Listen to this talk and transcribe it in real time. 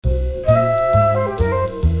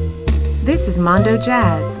This is Mondo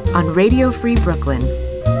Jazz on Radio Free Brooklyn.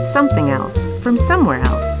 Something else from somewhere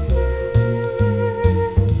else.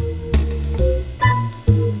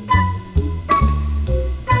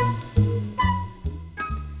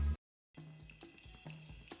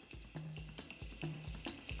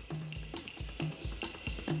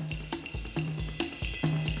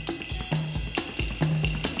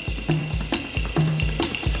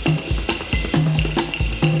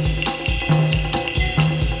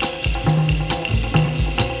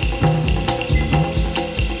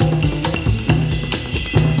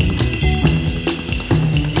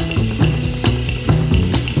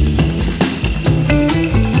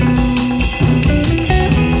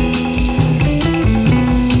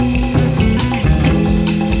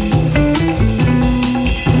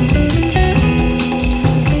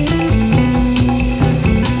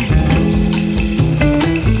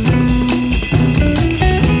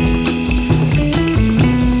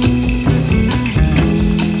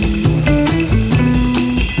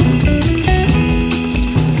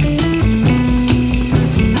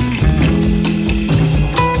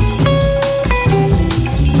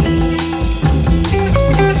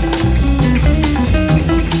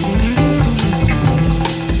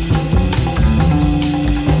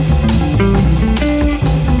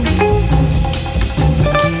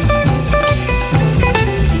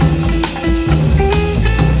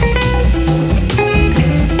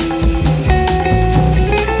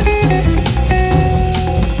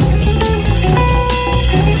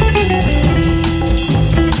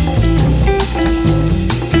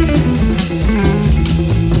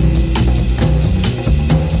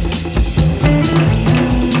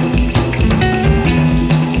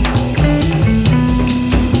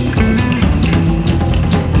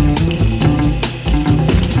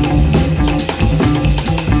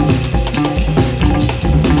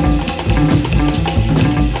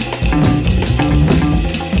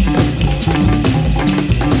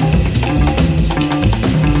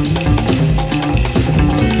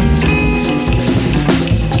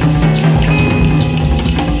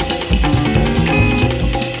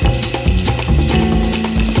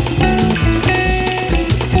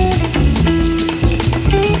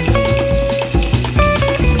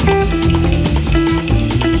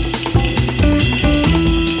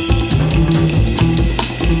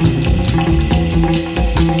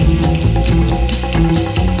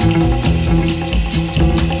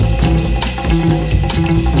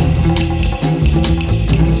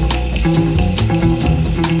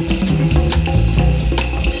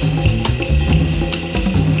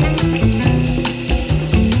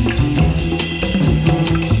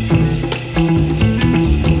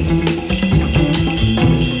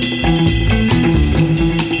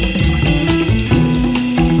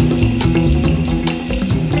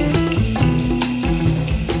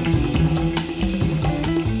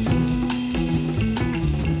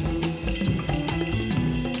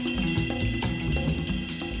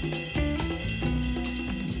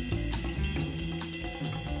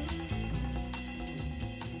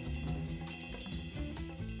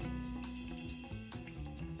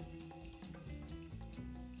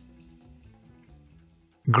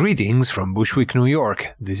 Greetings from Bushwick, New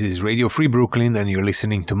York. This is Radio Free Brooklyn and you're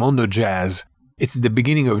listening to Mondo Jazz. It's the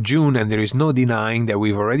beginning of June and there is no denying that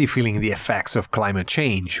we're already feeling the effects of climate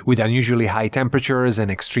change, with unusually high temperatures and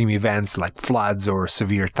extreme events like floods or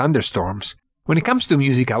severe thunderstorms. When it comes to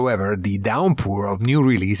music, however, the downpour of new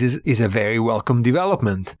releases is a very welcome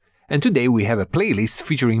development. And today we have a playlist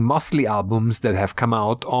featuring mostly albums that have come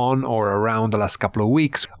out on or around the last couple of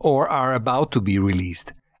weeks or are about to be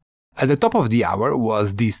released. At the top of the hour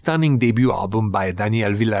was the stunning debut album by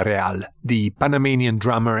Daniel Villarreal, the Panamanian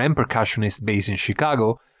drummer and percussionist based in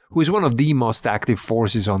Chicago, who is one of the most active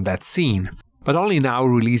forces on that scene, but only now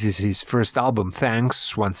releases his first album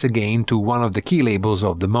thanks, once again, to one of the key labels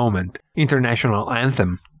of the moment, International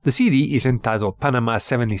Anthem. The CD is entitled Panama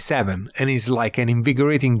 77 and is like an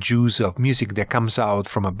invigorating juice of music that comes out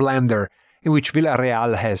from a blender in which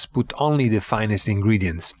Villarreal has put only the finest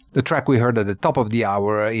ingredients. The track we heard at the top of the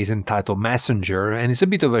hour is entitled Messenger and is a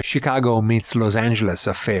bit of a Chicago meets Los Angeles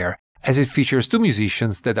affair, as it features two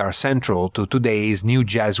musicians that are central to today's new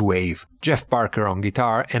jazz wave, Jeff Parker on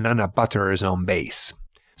guitar and Anna Butters on bass.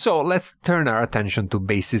 So let's turn our attention to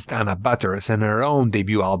bassist Anna Butters and her own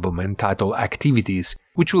debut album entitled Activities,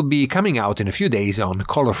 which will be coming out in a few days on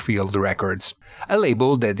Colorfield Records, a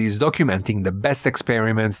label that is documenting the best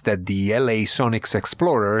experiments that the LA Sonics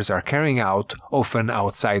explorers are carrying out, often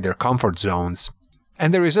outside their comfort zones.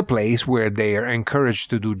 And there is a place where they are encouraged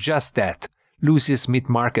to do just that, Lucy's Meat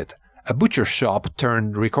Market, a butcher shop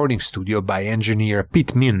turned recording studio by engineer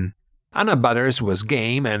Pete Min. Anna Butters was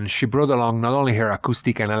game, and she brought along not only her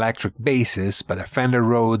acoustic and electric basses, but her Fender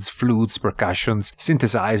Rhodes, flutes, percussions,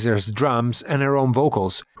 synthesizers, drums, and her own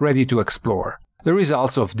vocals, ready to explore. The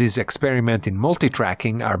results of this experiment in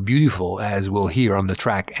multi-tracking are beautiful, as we'll hear on the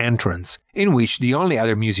track Entrance, in which the only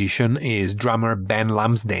other musician is drummer Ben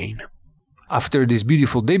Lamsdane. After this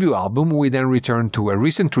beautiful debut album, we then return to a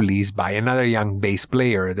recent release by another young bass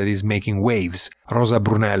player that is making waves, Rosa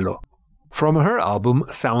Brunello. From her album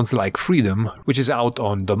Sounds Like Freedom, which is out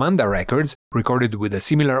on Domanda Records, recorded with a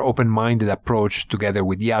similar open-minded approach together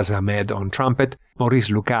with Yaz Ahmed on trumpet, Maurice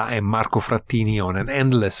Lucas and Marco Frattini on an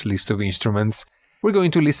endless list of instruments, we're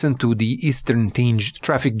going to listen to the Eastern-tinged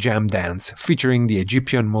Traffic Jam Dance featuring the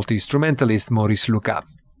Egyptian multi-instrumentalist Maurice Lucas.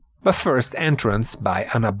 But first, Entrance by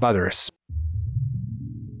Anna Butters.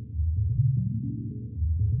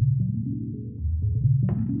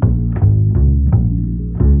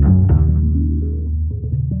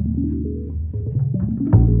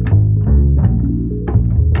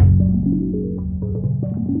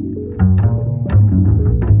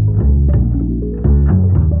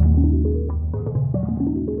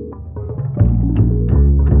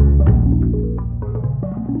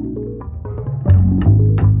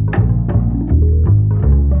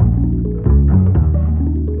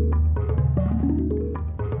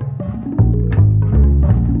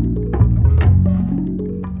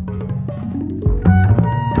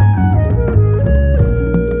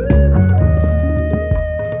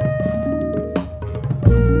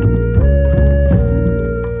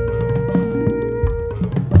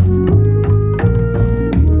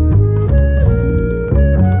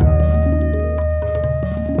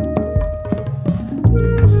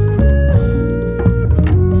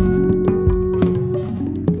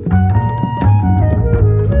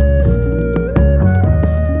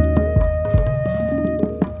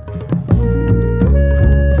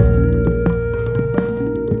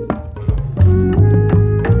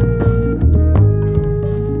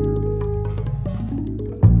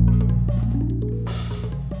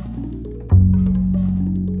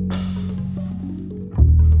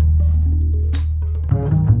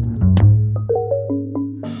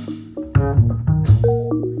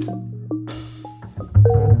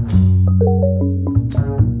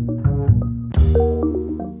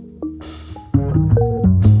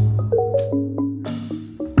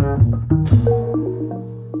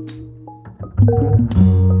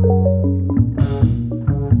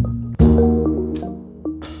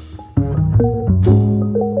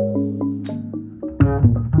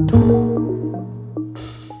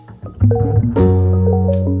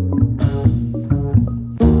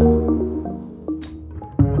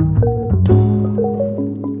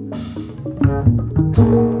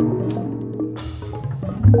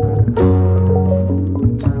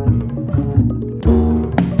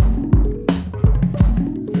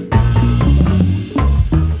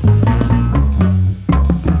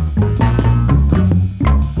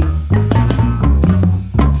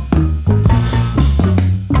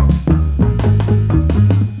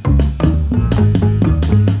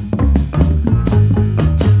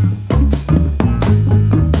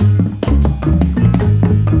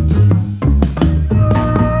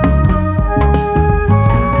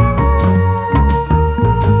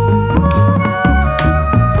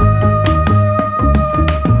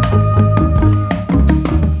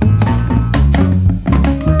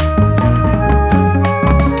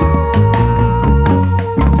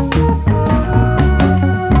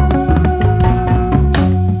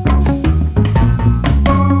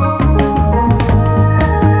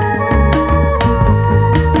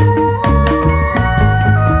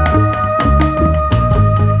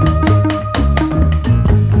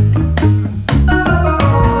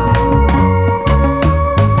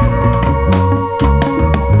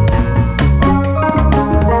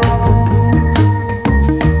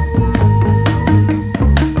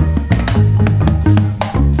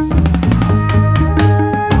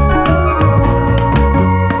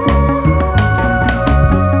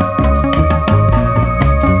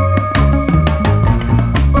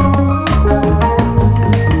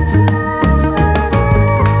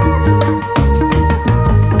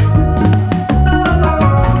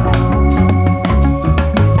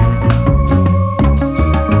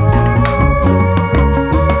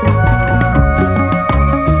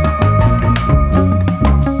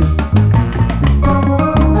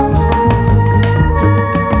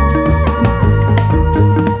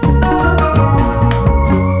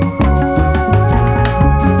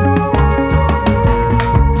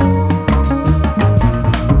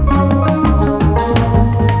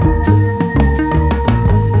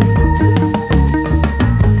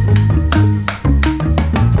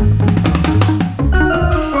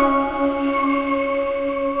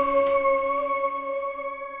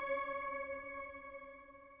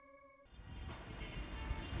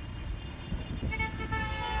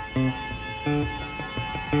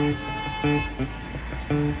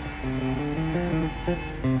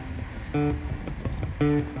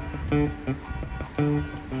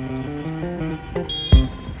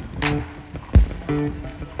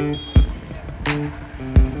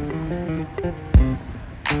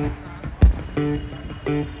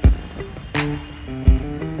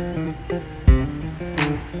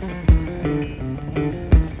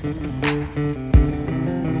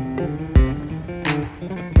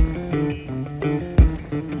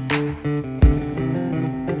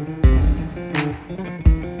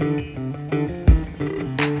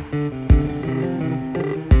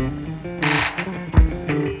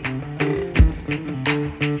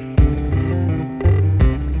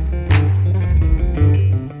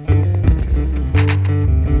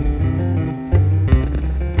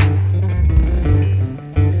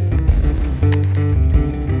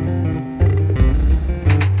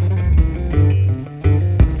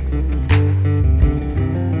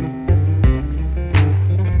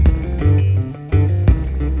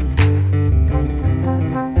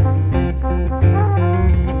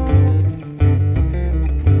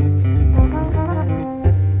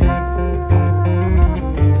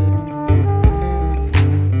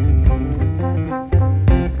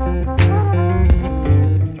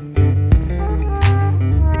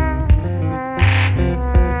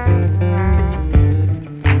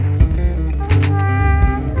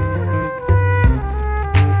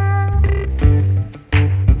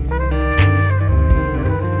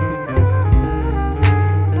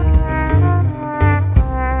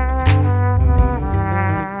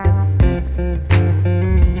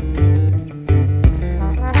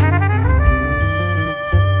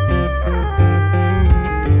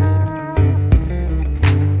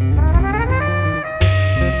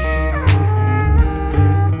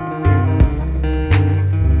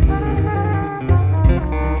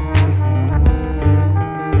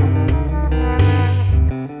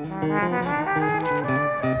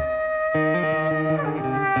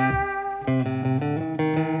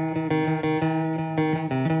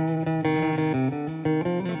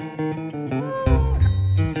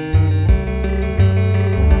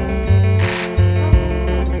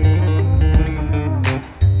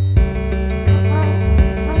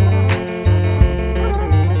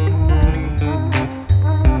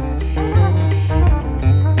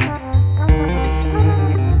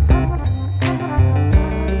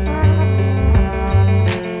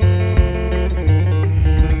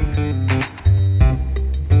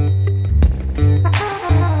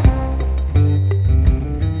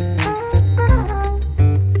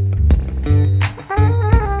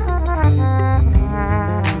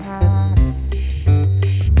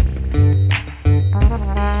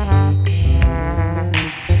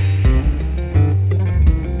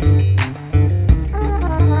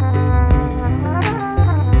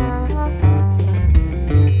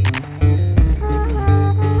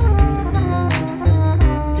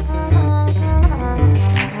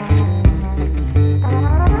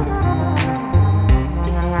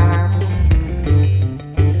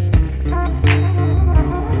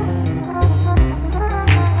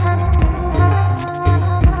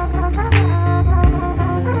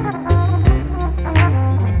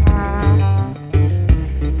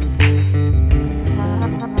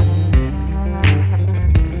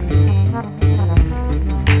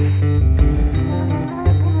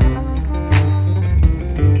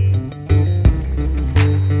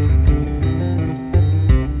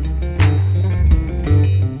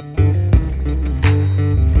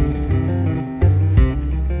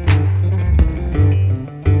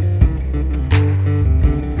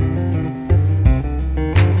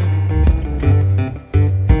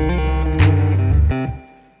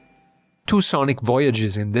 two sonic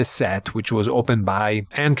voyages in this set, which was opened by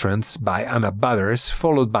Entrance by Anna Butters,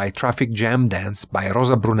 followed by Traffic Jam Dance by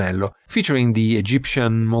Rosa Brunello, featuring the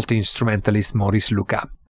Egyptian multi-instrumentalist Maurice Lucas.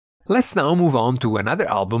 Let's now move on to another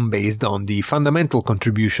album based on the fundamental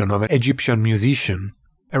contribution of an Egyptian musician,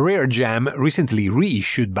 a rare gem recently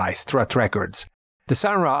reissued by Strut Records. The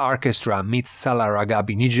Sun Ra Orchestra meets Salah Ragab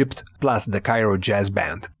in Egypt, plus the Cairo Jazz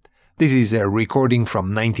Band. This is a recording from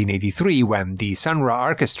 1983 when the Sun Ra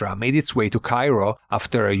Orchestra made its way to Cairo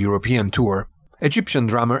after a European tour. Egyptian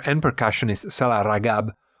drummer and percussionist Salah Ragab,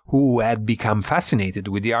 who had become fascinated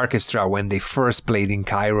with the orchestra when they first played in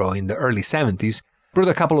Cairo in the early 70s, brought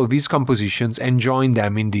a couple of his compositions and joined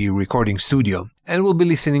them in the recording studio, and we'll be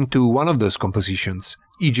listening to one of those compositions,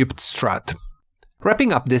 Egypt Strut.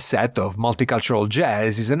 Wrapping up this set of multicultural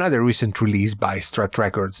jazz is another recent release by Strut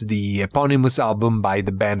Records, the eponymous album by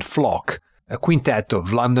the band Flock, a quintet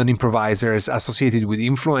of London improvisers associated with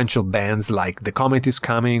influential bands like The Comet is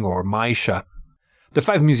Coming or Maisha. The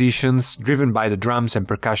 5 musicians, driven by the drums and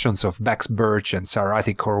percussions of Bex Birch and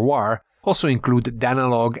Sarathi Korwar, also include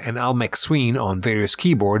Danalog and Al McSween on various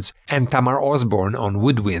keyboards and Tamar Osborne on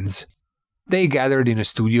woodwinds. They gathered in a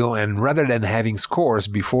studio, and rather than having scores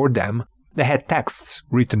before them, they had texts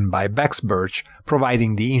written by Bex Birch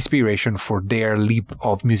providing the inspiration for their leap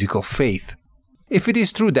of musical faith. If it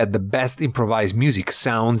is true that the best improvised music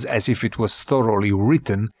sounds as if it was thoroughly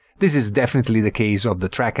written, this is definitely the case of the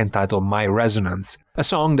track entitled My Resonance, a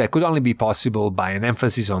song that could only be possible by an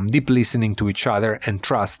emphasis on deep listening to each other and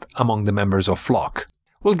trust among the members of Flock.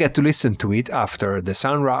 We'll get to listen to it after the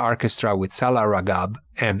Sun Ra Orchestra with Salah Ragab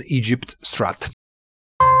and Egypt Strut.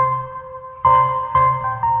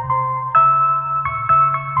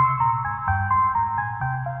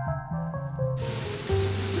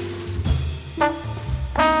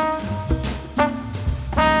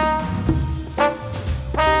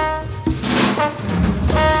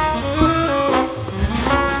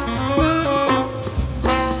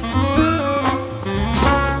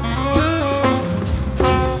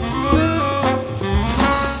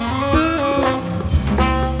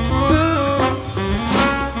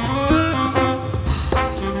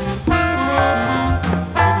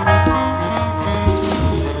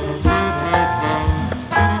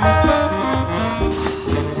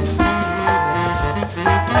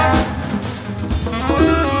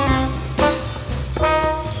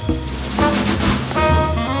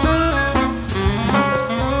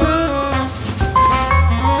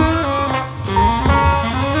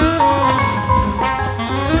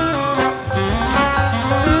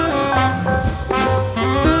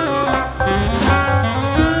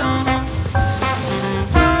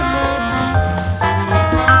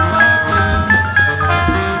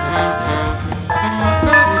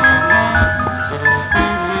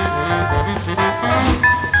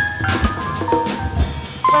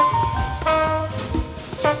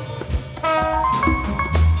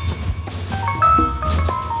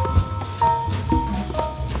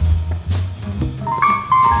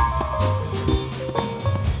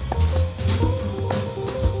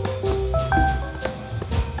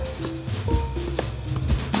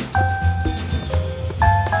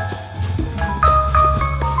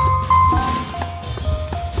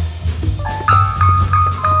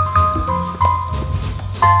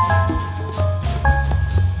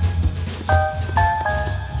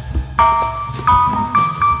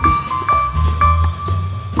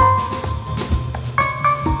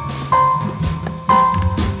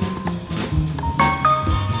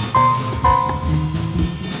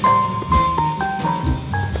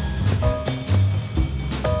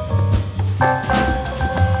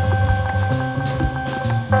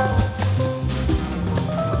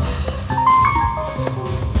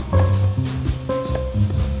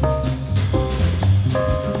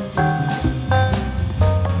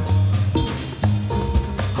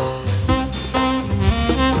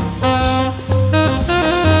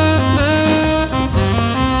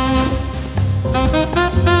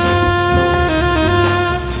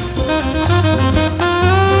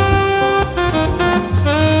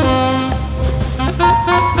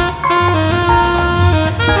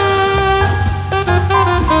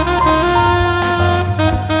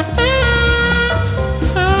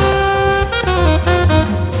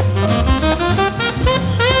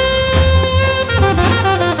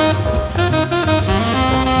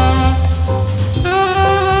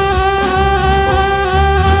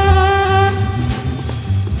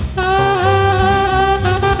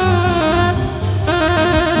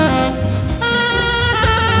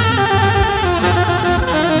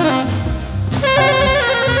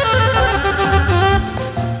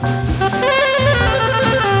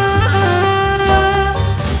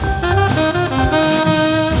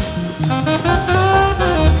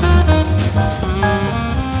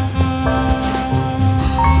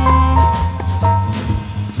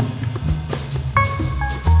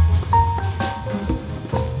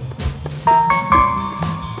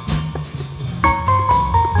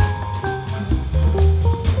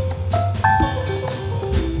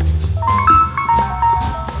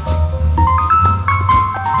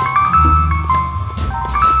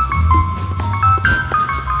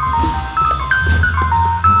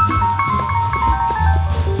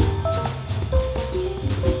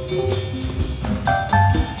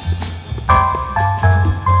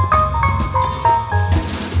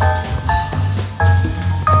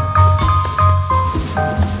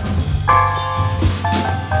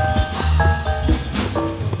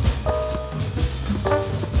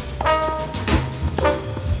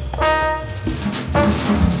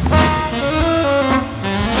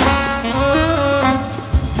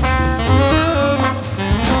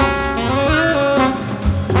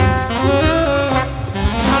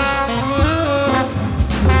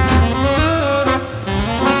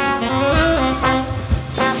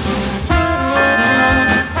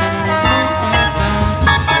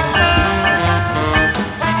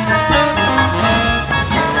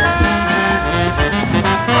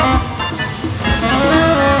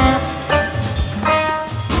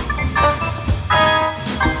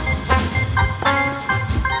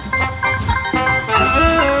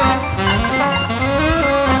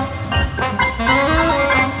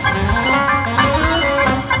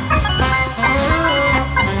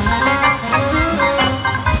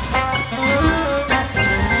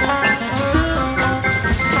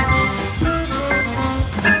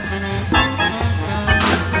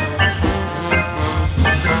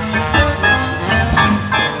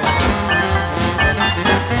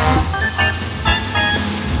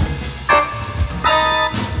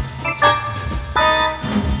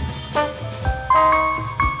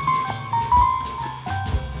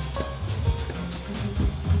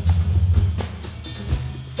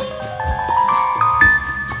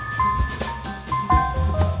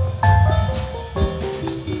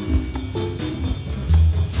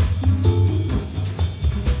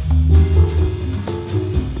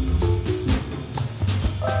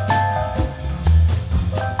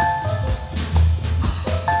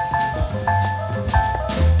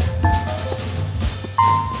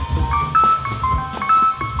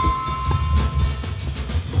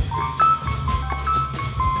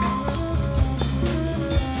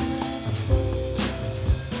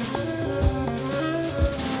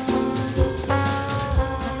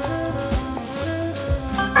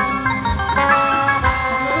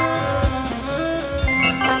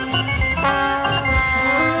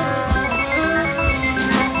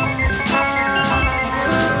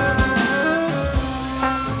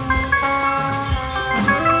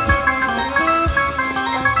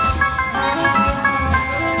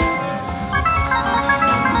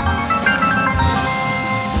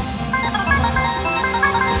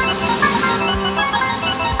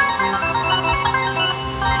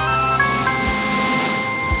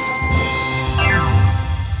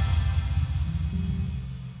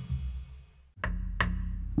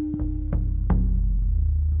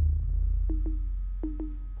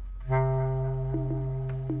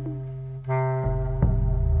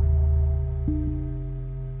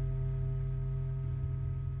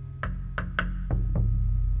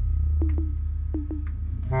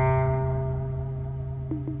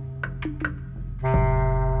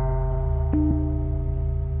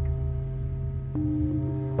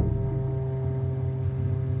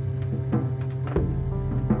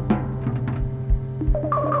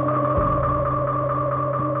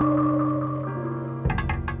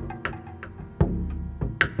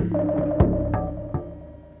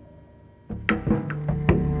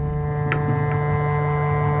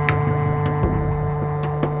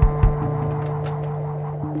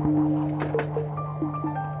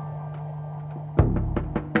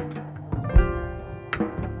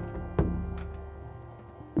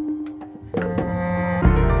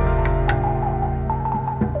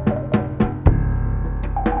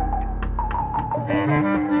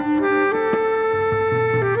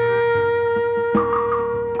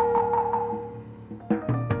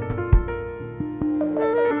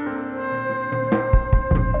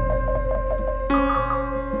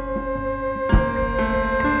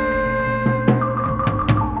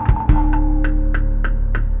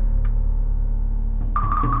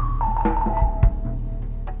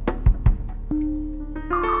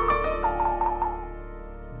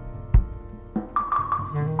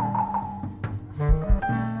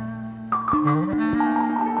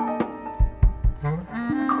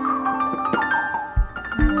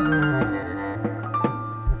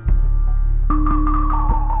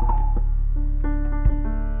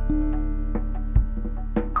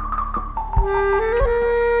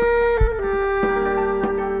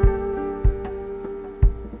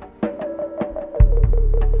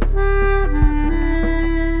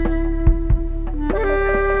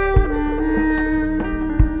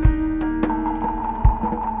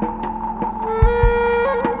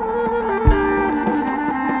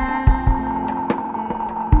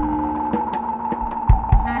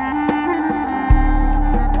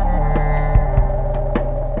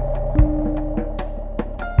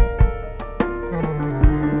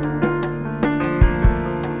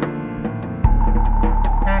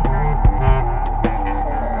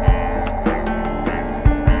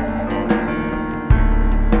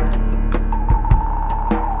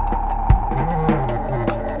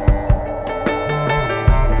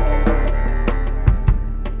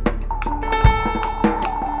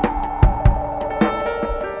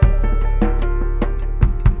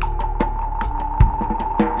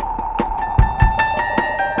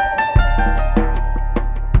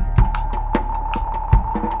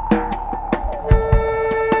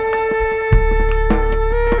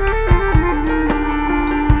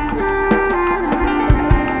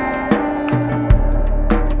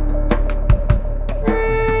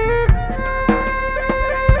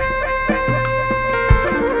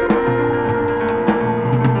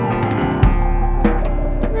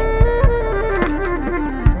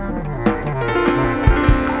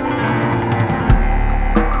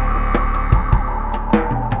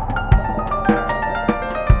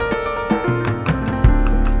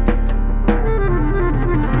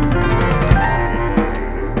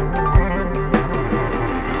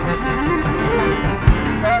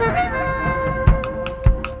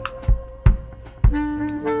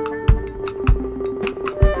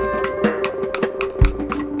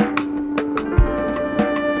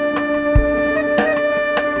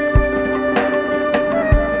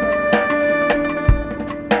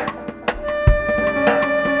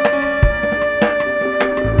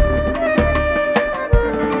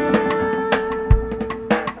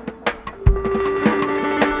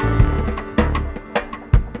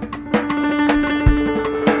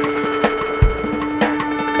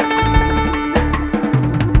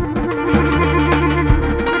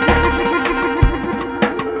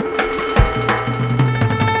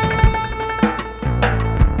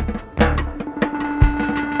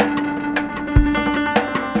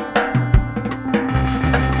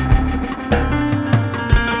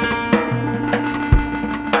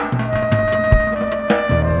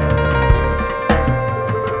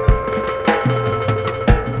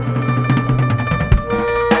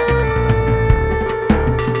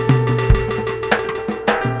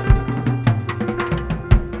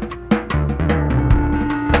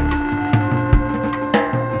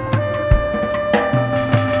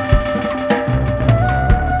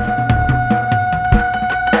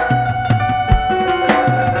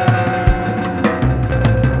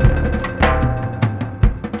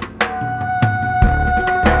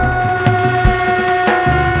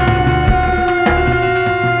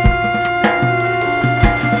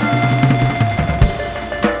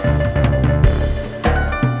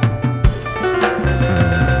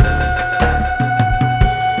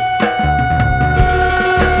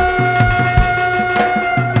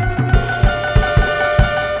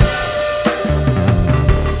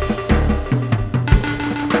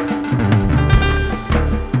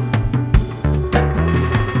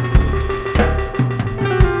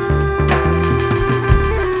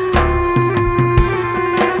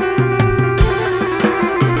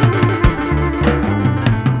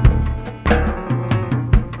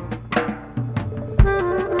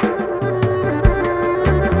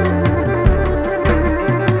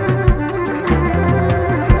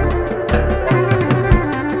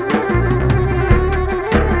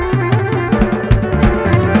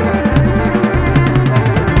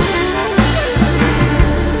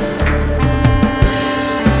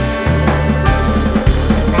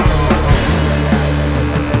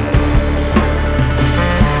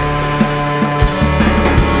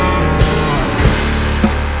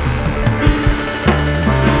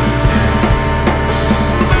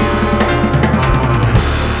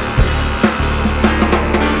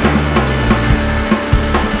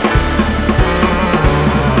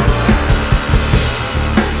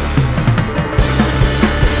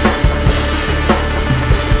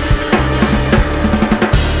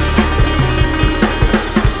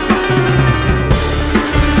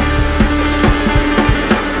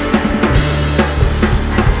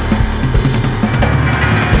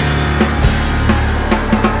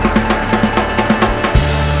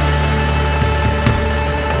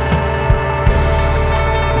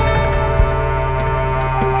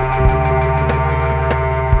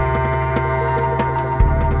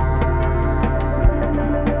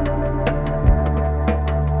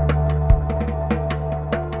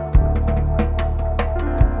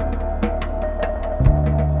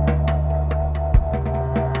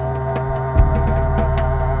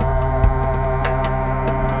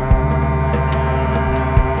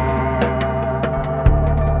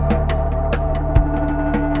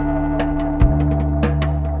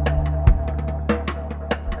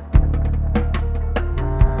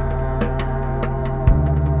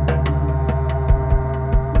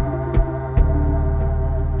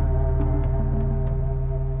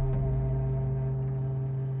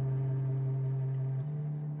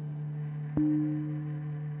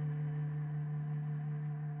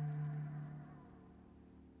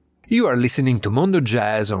 You are listening to Mondo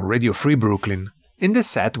Jazz on Radio Free Brooklyn. In this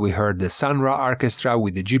set we heard the Sanra Orchestra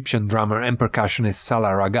with Egyptian drummer and percussionist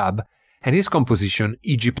Salah Ragab and his composition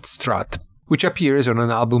Egypt Strut, which appears on an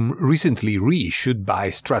album recently reissued by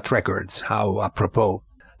Strut Records, how apropos.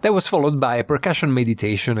 That was followed by a percussion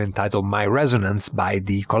meditation entitled My Resonance by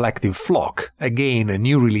the collective Flock, again a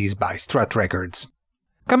new release by Strut Records.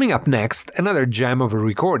 Coming up next, another gem of a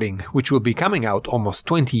recording, which will be coming out almost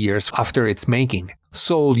 20 years after its making.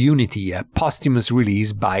 Soul Unity, a posthumous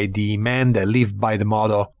release by the man that lived by the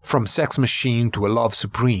motto, From Sex Machine to a Love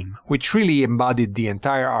Supreme, which really embodied the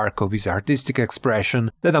entire arc of his artistic expression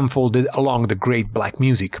that unfolded along the great black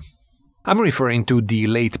music. I'm referring to the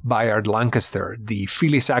late Bayard Lancaster, the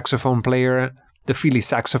Philly saxophone player, the Philly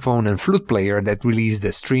saxophone and flute player that released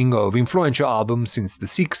a string of influential albums since the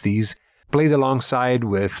 60s, played alongside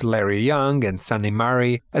with Larry Young and Sonny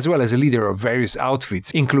Murray, as well as a leader of various outfits,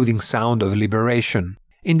 including Sound of Liberation.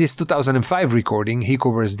 In this 2005 recording, he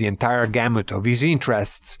covers the entire gamut of his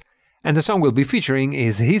interests, and the song we'll be featuring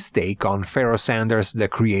is his take on Pharoah Sanders' The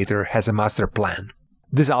Creator Has a Master Plan.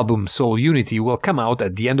 This album, Soul Unity, will come out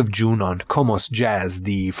at the end of June on Comos Jazz,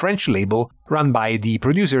 the French label run by the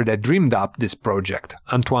producer that dreamed up this project,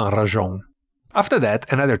 Antoine Rajon. After that,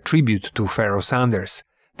 another tribute to Pharoah Sanders,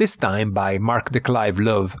 this time by Mark de Clive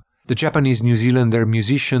Love, the Japanese-New Zealander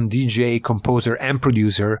musician, DJ, composer and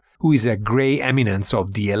producer who is a grey eminence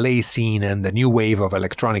of the LA scene and the new wave of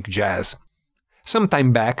electronic jazz. Some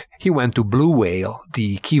time back, he went to Blue Whale,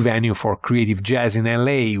 the key venue for creative jazz in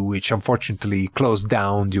LA, which unfortunately closed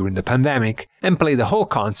down during the pandemic, and played a whole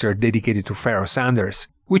concert dedicated to Pharoah Sanders,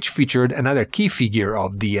 which featured another key figure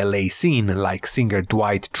of the LA scene like singer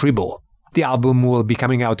Dwight Tribble. The album will be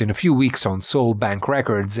coming out in a few weeks on Soul Bank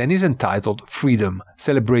Records and is entitled Freedom,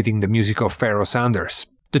 celebrating the music of Pharoah Sanders.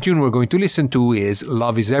 The tune we're going to listen to is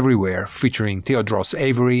Love Is Everywhere, featuring Theodros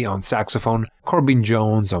Avery on saxophone, Corbin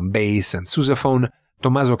Jones on bass and sousaphone,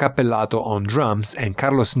 Tommaso Cappellato on drums and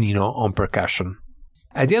Carlos Nino on percussion.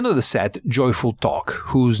 At the end of the set, Joyful Talk,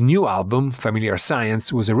 whose new album, Familiar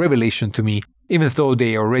Science, was a revelation to me, even though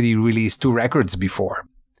they already released 2 records before.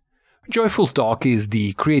 Joyful Talk is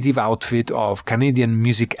the creative outfit of Canadian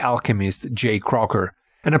music alchemist Jay Crocker,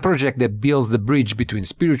 and a project that builds the bridge between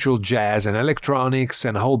spiritual jazz and electronics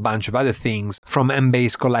and a whole bunch of other things, from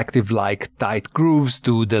M-bass collective like Tight Grooves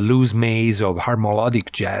to the loose maze of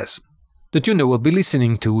harmonic jazz. The tune that we'll be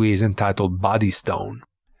listening to is entitled Body Stone.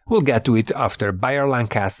 We'll get to it after Bayard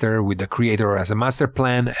Lancaster with The Creator Has a Master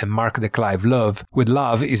Plan and Mark de Clive Love with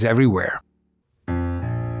Love Is Everywhere.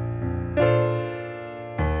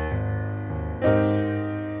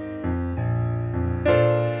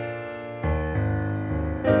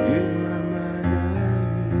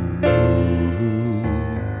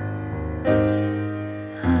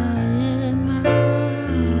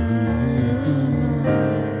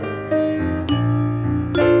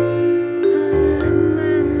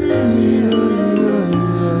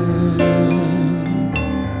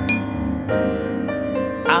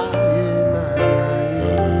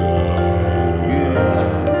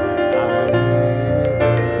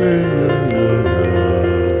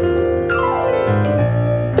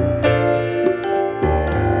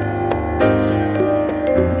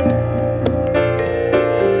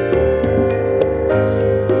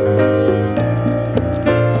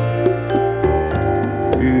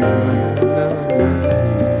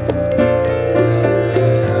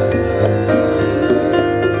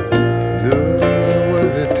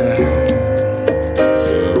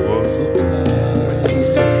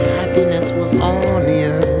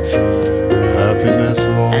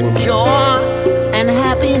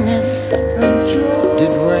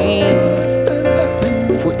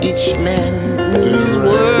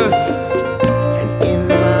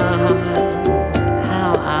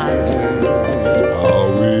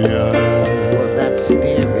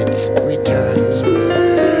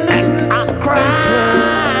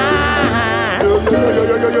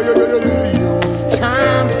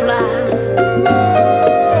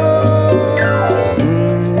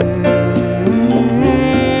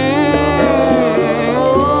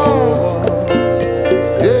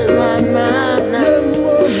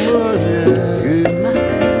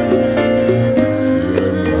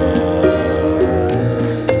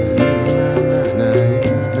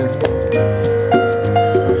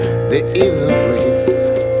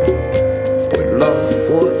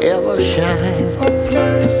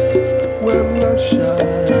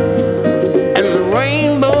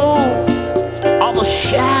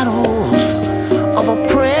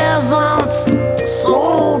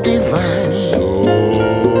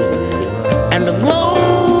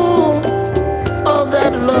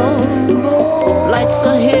 Lights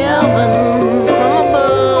the hill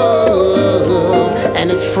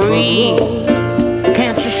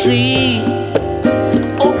free.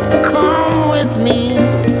 Oh, come with me.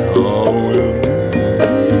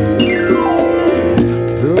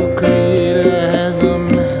 The Creator has a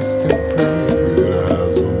master plan.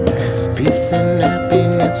 Peace and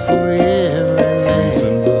happiness for every man.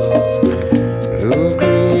 The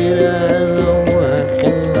Creator has a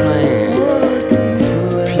working plan.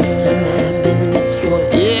 Peace and happiness for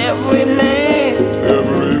every man.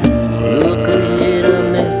 The Creator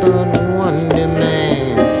makes but one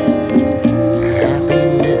demand.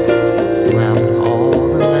 Happiness throughout all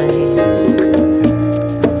the land.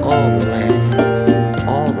 All the land.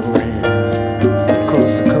 All the land.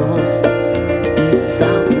 Coast to coast. East,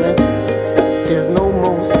 south, west. There's no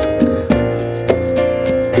most.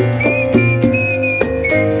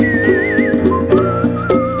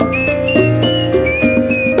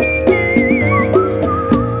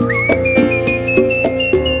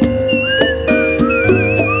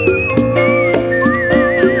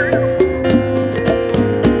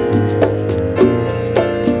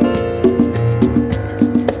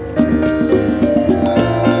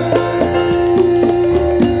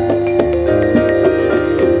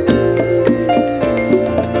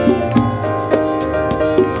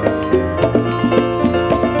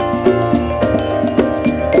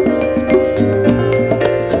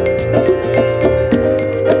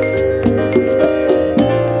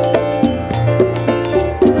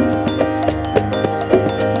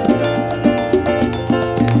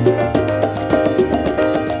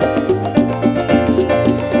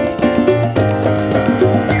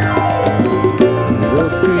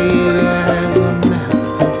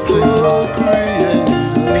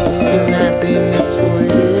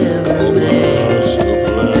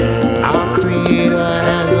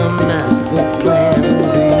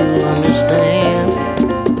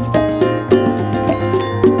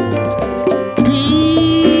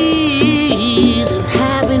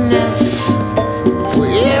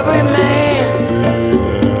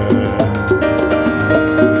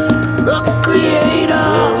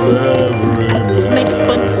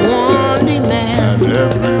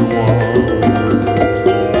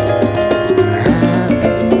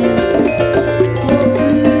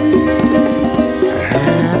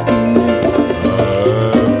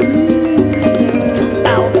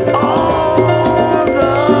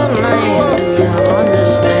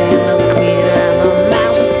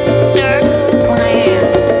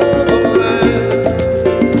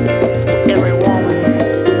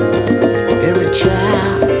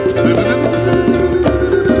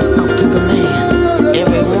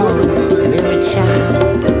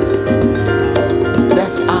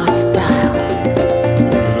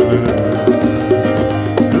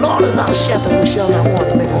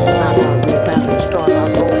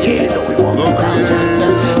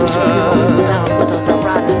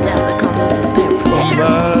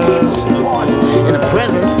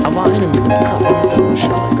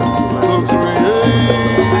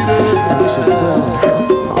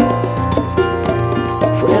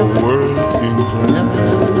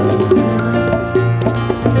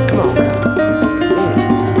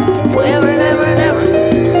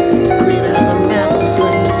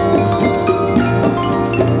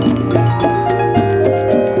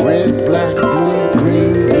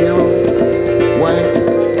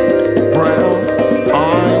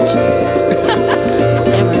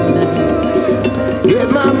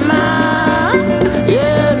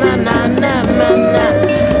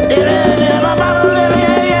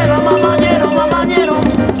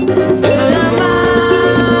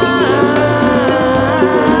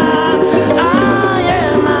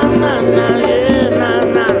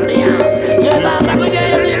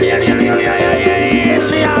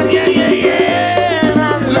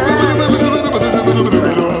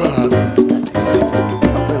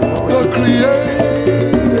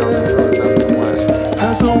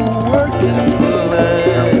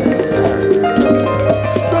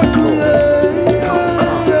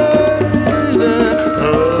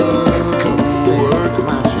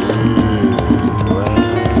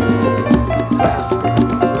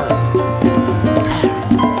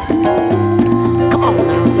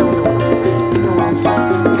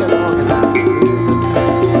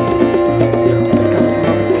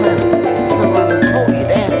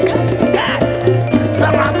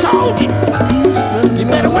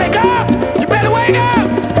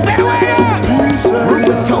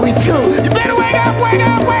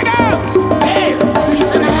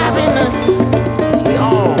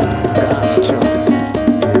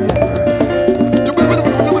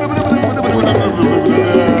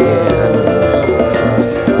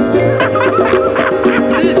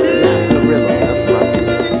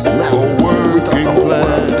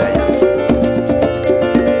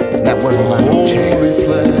 wasn't by no chance.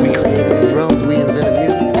 We created the drums, we invented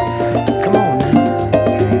music. Come on now.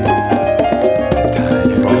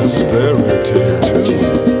 Prosperity too. Don't be strange.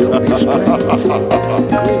 Creator got a master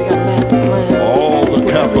plan. All the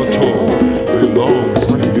capital belongs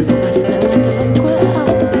to you.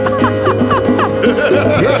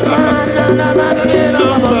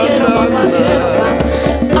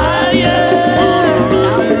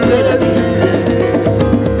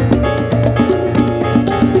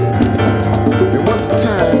 There was a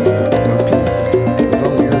time when peace was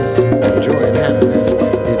on the earth and joy and happiness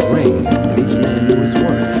it reigned, and each man knew his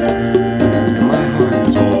worth. And my heart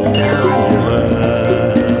now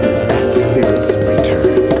that spirit's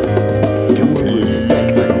return. Give me respect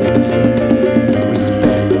like Otis said.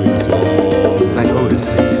 Respect like Otis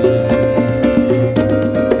said.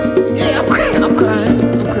 Yeah, I'm crying.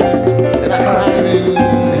 And I cry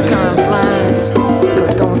as time flies, because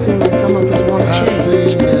it don't seem like some of us want to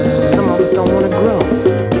change. Some of us don't want to grow.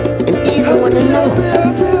 And even when they know,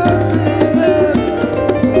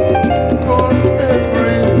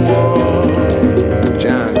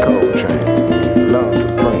 John Coltrane, love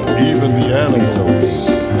supreme. Even the animals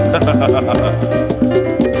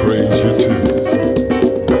praise you too.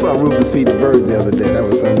 I saw Rufus feed the birds the other day. That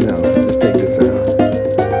was something else. Let's take this out.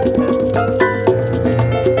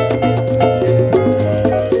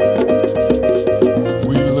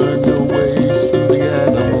 We learn your ways through the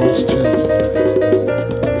animals too.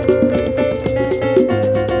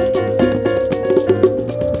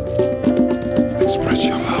 Express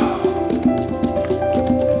your love.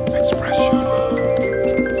 Express your love.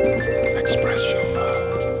 Express your love.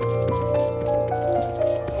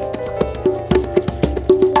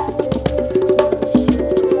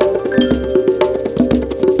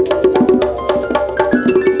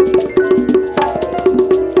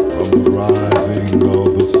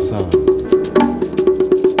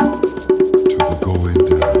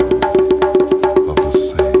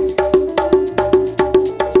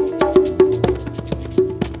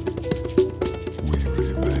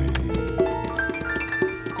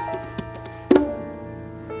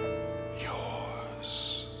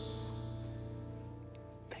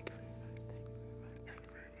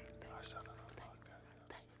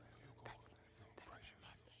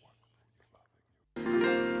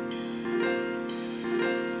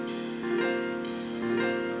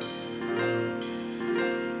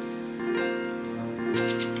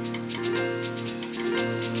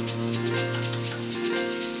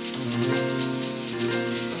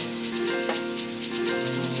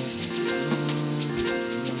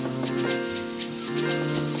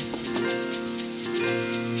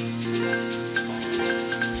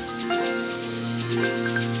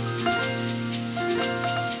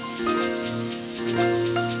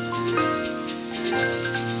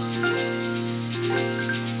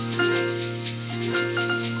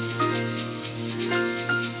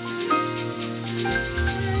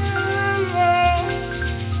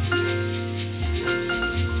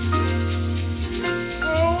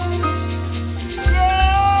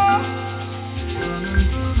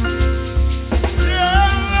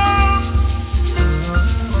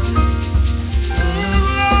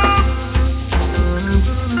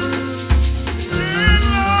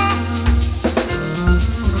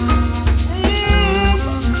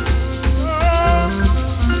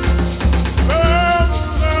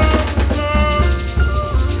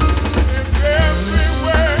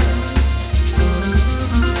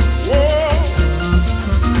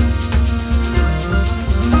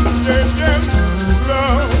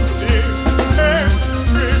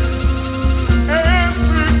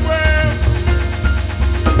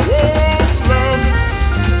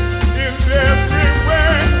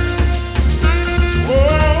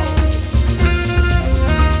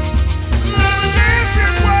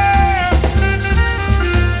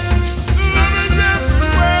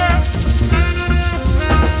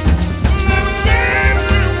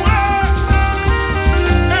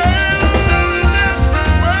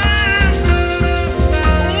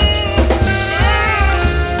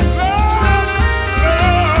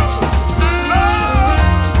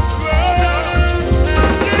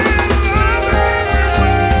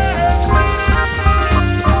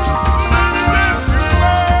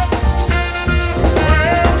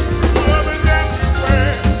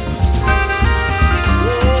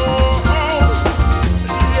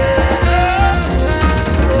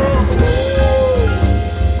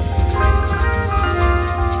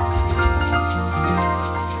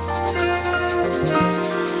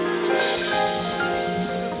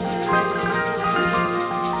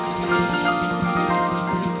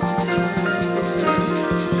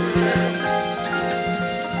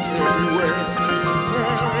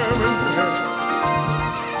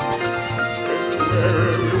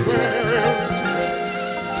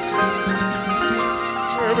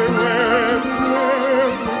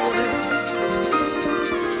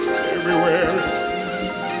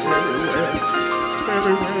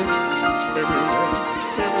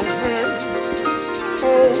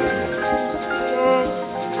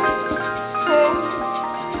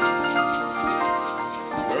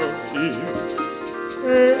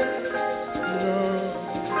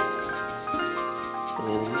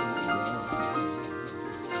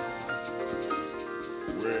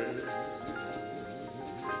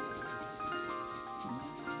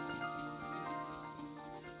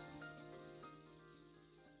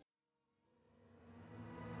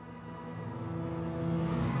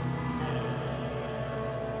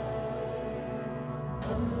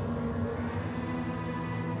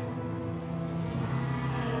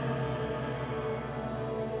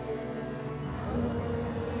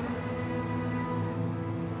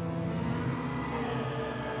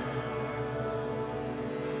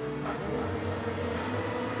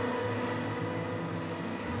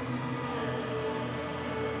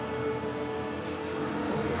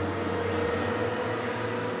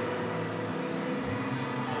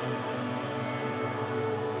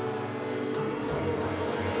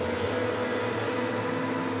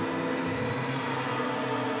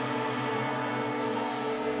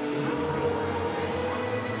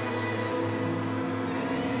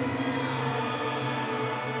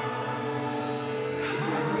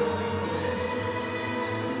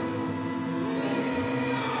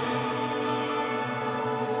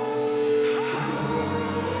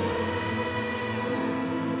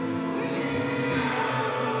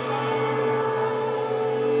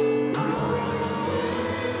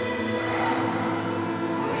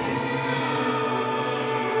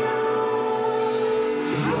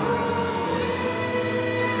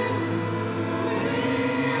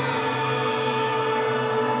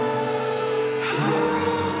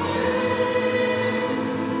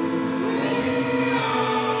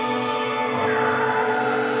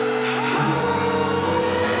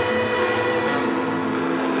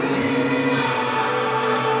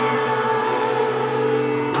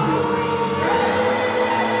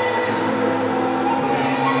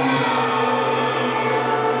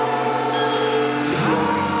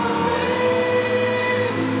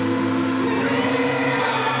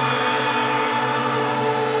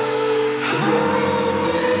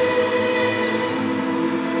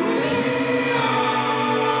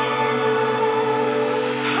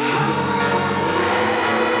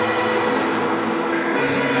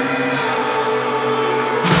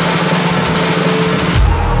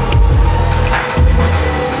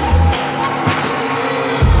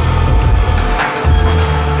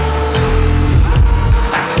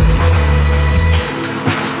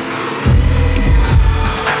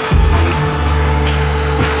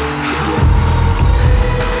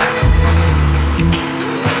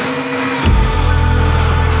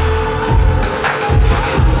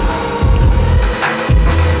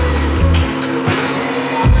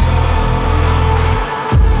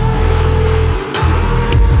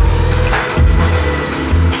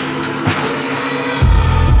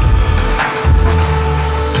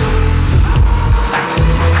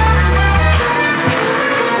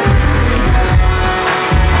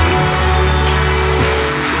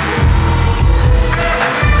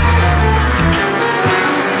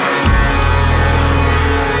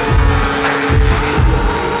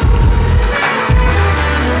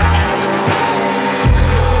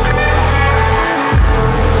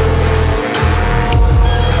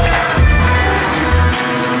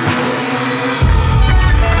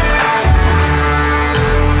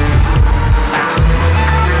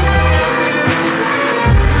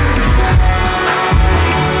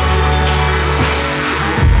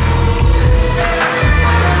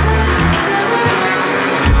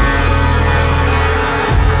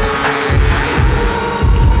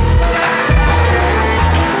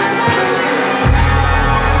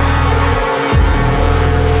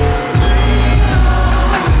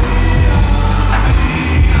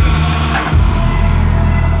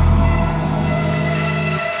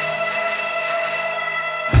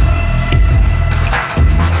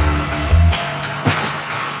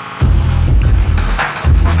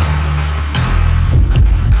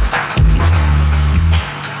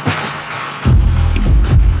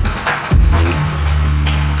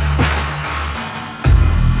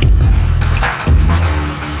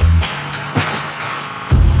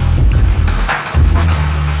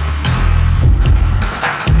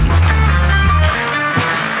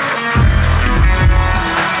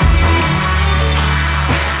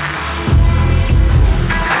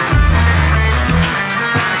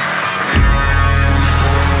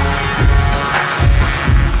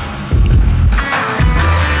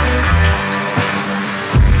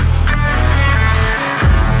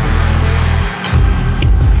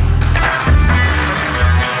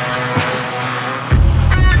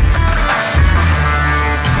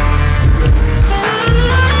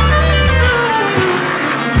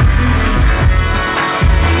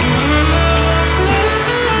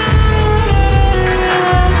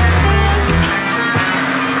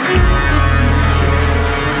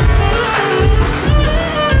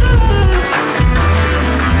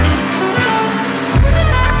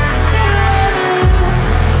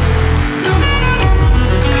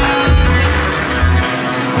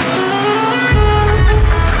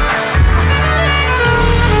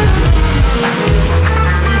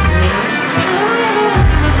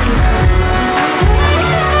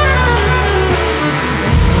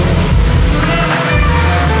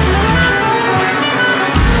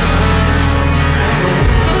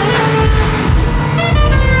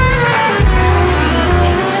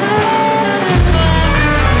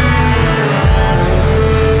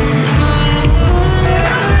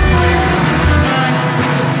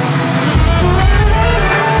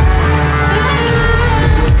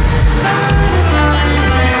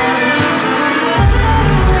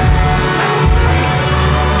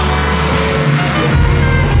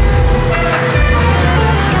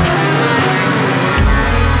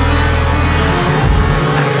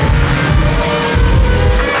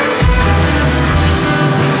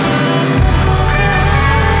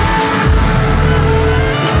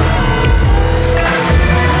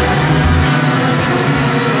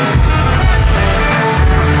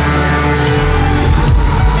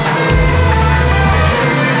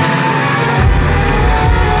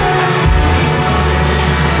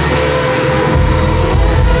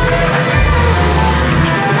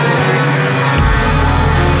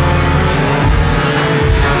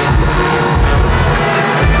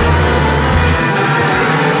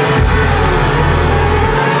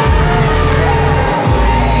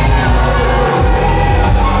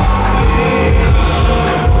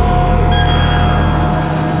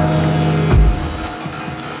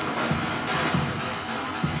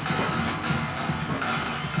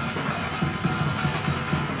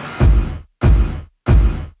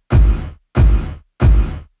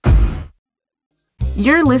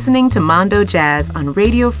 You're listening to Mondo Jazz on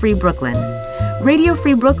Radio Free Brooklyn. Radio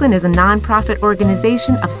Free Brooklyn is a nonprofit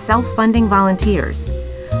organization of self-funding volunteers.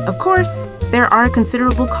 Of course, there are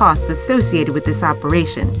considerable costs associated with this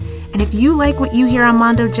operation, and if you like what you hear on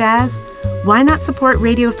Mondo Jazz, why not support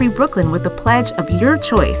Radio Free Brooklyn with a pledge of your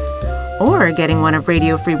choice, or getting one of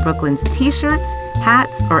Radio Free Brooklyn's t-shirts,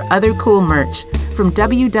 hats, or other cool merch from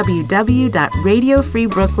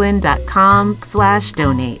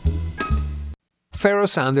www.radiofreebrooklyn.com/donate. Pharoah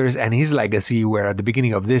Sanders and his legacy were at the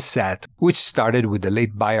beginning of this set, which started with the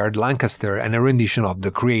late Bayard Lancaster and a rendition of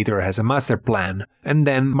The Creator Has a Master Plan, and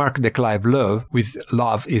then Mark de Clive Love with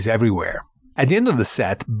Love is Everywhere. At the end of the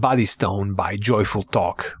set, Body Stone by Joyful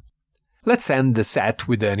Talk. Let's end the set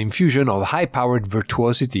with an infusion of high-powered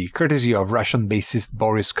virtuosity courtesy of Russian bassist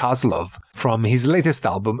Boris Kozlov from his latest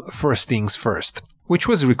album First Things First, which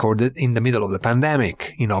was recorded in the middle of the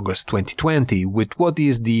pandemic in August 2020 with what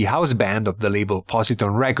is the house band of the label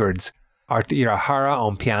Positone Records, Art Irahara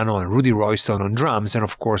on piano and Rudy Royston on drums, and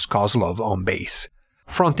of course Kozlov on bass.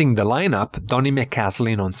 Fronting the lineup, Donny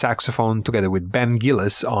McCaslin on saxophone together with Ben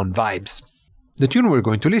Gillis on vibes. The tune we're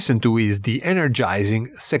going to listen to is the energizing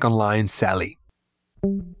Second Line Sally.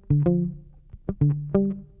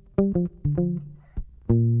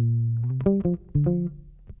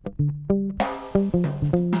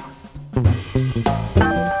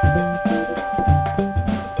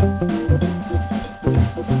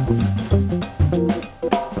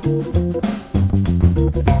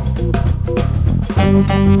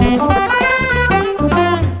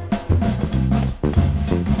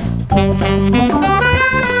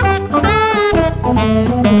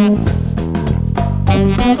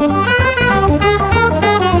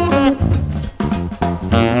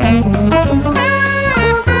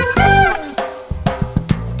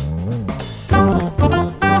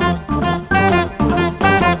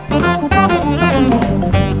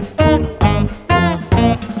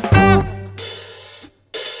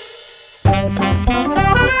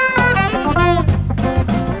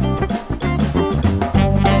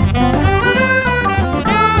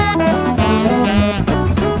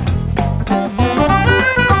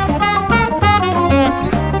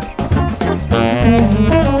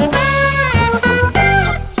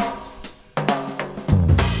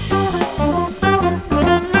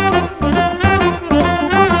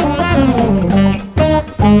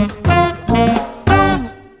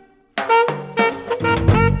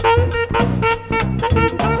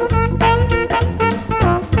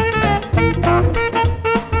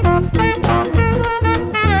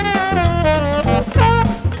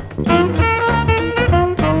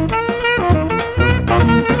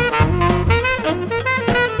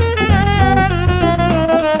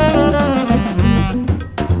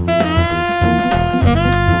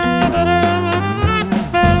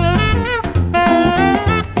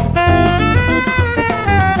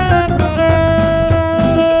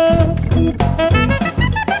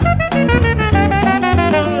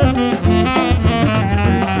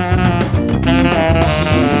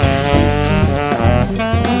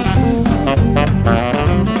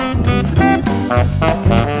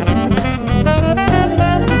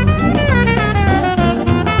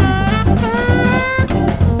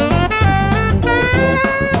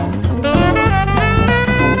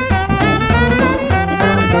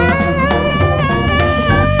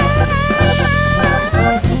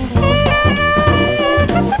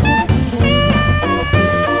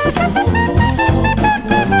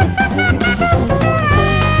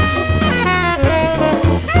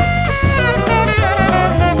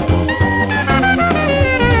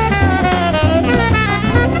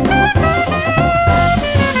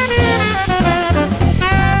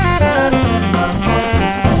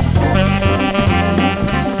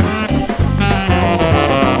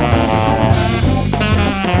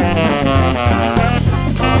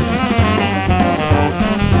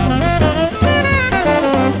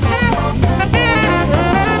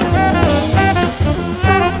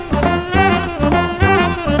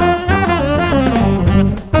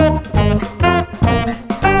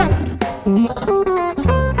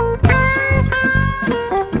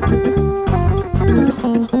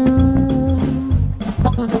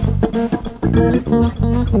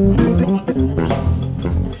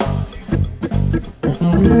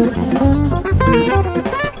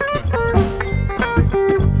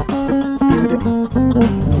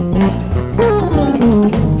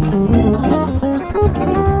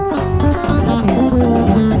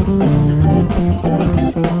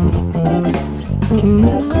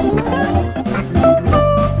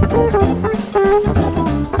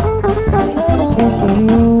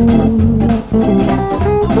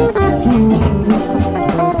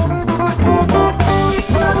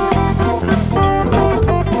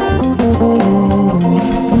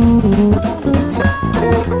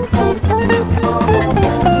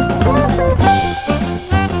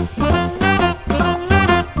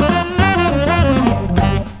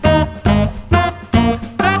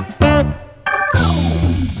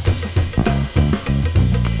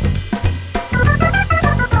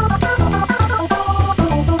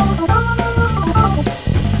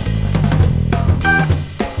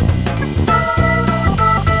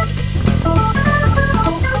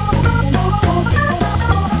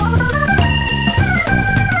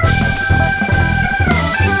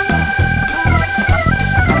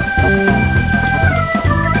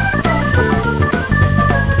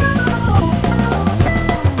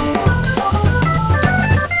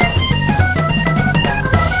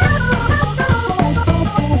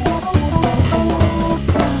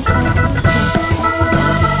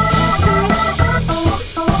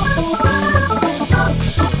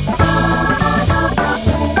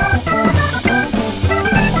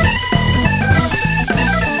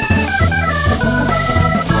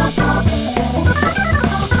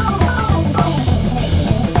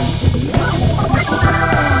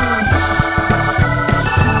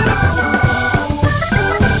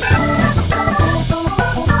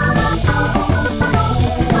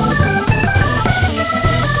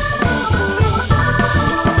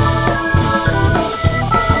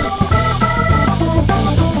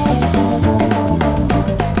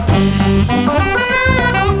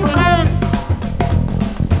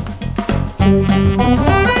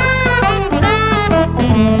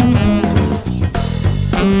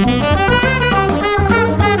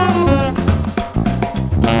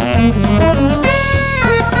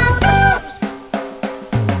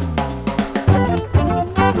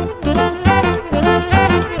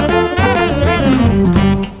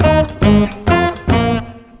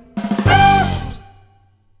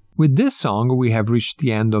 With this song, we have reached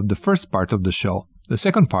the end of the first part of the show. The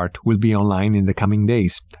second part will be online in the coming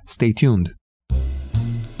days. Stay tuned.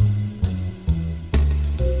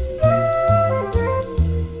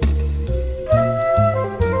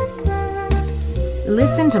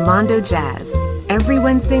 Listen to Mondo Jazz every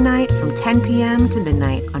Wednesday night from 10 p.m. to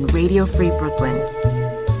midnight on Radio Free Brooklyn.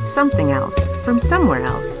 Something else from somewhere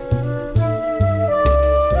else.